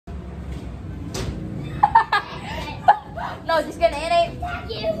No, just kidding. It ain't.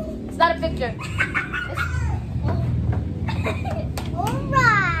 It's not a picture.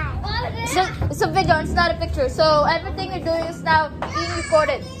 It's a video. It's not a picture. So everything you're doing is now being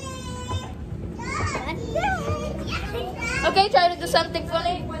recorded. Okay, try to do something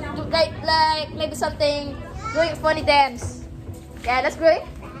funny. Maybe something doing funny dance. Yeah, that's great.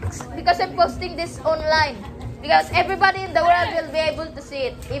 Because I'm posting this online. Because everybody in the world will be able to see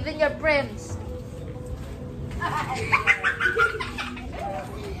it, even your friends. I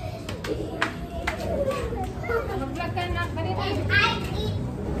eat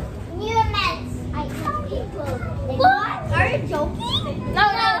humans. I eat people. What? Are you joking? No,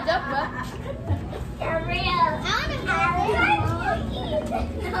 joke, bro. For real.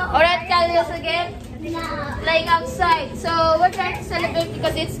 Alright, Kylie again. No. Playing outside. So we're trying to celebrate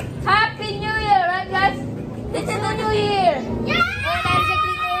because it's Happy New Year, right, guys? It's the New Year. Yeah. Well, not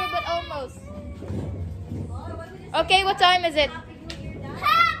exactly New Year, but almost. Okay, what time is it?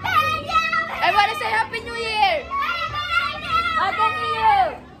 Happy New Year. Everybody say Happy New Year. Happy New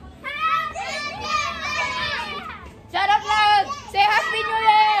Year. Shut up loud. Say Happy New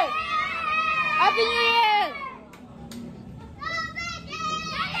Year. Happy New Year.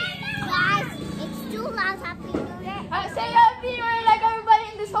 Guys, it's too loud. Happy New Year. Say Happy New Year like everybody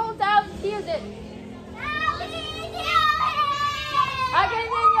in this whole town hears it. Happy New Year. Happy New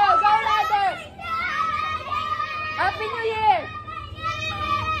Year. Go louder. Happy New Year.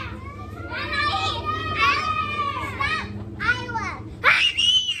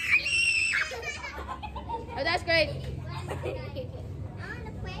 Oh, that's great.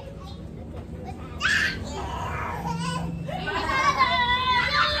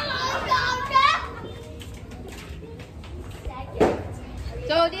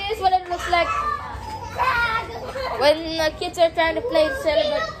 So this is what it looks like when the kids are trying to play to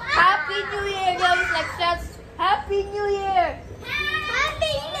celebrate Happy New Year. They always like shouts Happy New Year.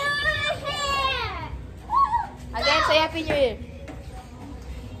 Happy New Year. Again, say Happy New Year.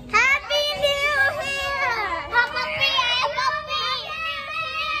 Happy New Year. How about me? How about me?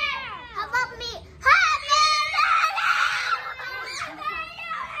 How about me?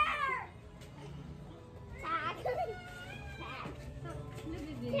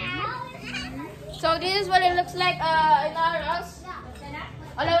 So this is what it looks like in our house.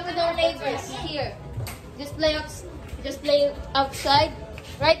 Along with our neighbors here. Just play outside,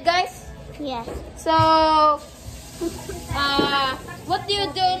 right, guys? Yes. So, what do you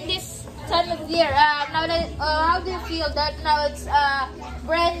do in this time of year? Now that, how do you feel that now it's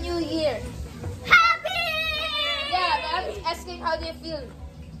brand new year? Happy. Yeah, I'm just asking how do you feel?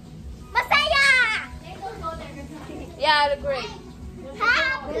 Masaya. Yeah, great.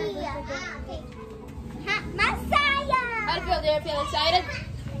 Happy. Masaya. How do you feel? Do you feel excited?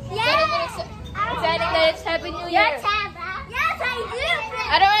 Yes. Excited that it's Happy New Year. Yes, I do.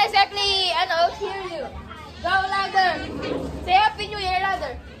 I don't exactly, hear you. Go louder. Say Happy New Year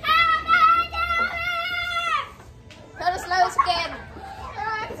louder. Not as loud as you can.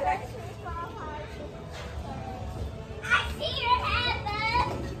 I see your heaven.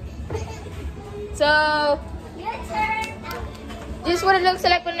 So, Your turn. this is what it looks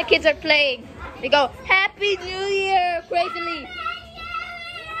like when the kids are playing. They go, Happy New Year, crazily.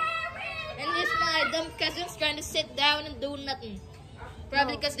 And this my dumb cousins trying to sit down and do nothing.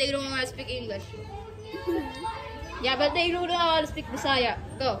 Probably because they don't know how to speak English. Yeah, but they don't know how to speak Bisaya.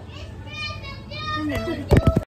 Go.